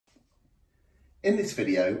In this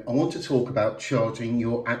video, I want to talk about charging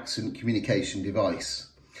your Accent communication device.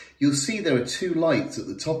 You'll see there are two lights at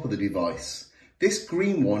the top of the device. This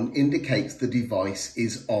green one indicates the device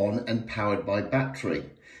is on and powered by battery,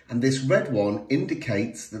 and this red one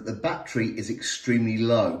indicates that the battery is extremely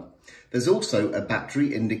low. There's also a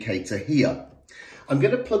battery indicator here. I'm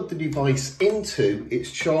going to plug the device into its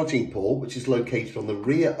charging port, which is located on the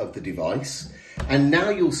rear of the device. And now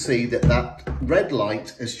you'll see that that red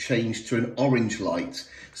light has changed to an orange light.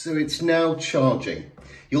 So it's now charging.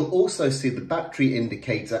 You'll also see the battery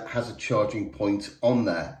indicator has a charging point on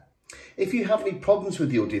there. If you have any problems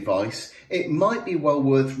with your device, it might be well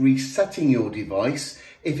worth resetting your device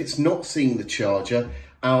if it's not seeing the charger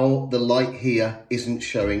or the light here isn't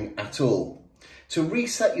showing at all. To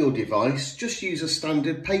reset your device, just use a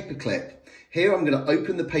standard paper clip. Here I'm going to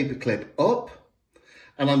open the paper clip up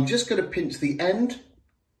and I'm just going to pinch the end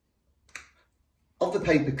of the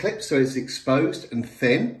paper clip so it's exposed and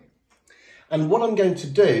thin. And what I'm going to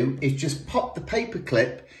do is just pop the paper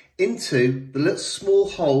clip into the little small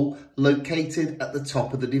hole located at the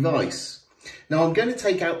top of the device. Now I'm going to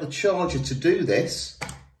take out the charger to do this,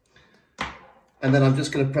 and then I'm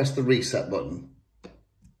just going to press the reset button.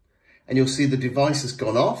 And you'll see the device has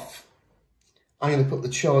gone off. I'm going to put the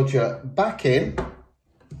charger back in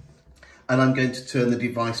and I'm going to turn the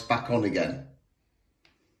device back on again.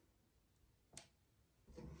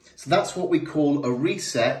 So that's what we call a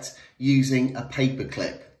reset using a paper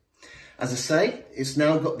clip. As I say, it's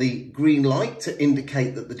now got the green light to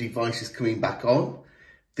indicate that the device is coming back on,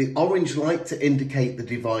 the orange light to indicate the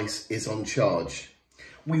device is on charge.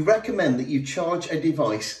 We recommend that you charge a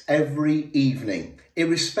device every evening.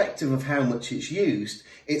 Irrespective of how much it's used,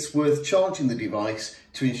 it's worth charging the device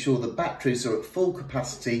to ensure the batteries are at full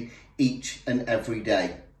capacity each and every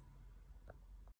day.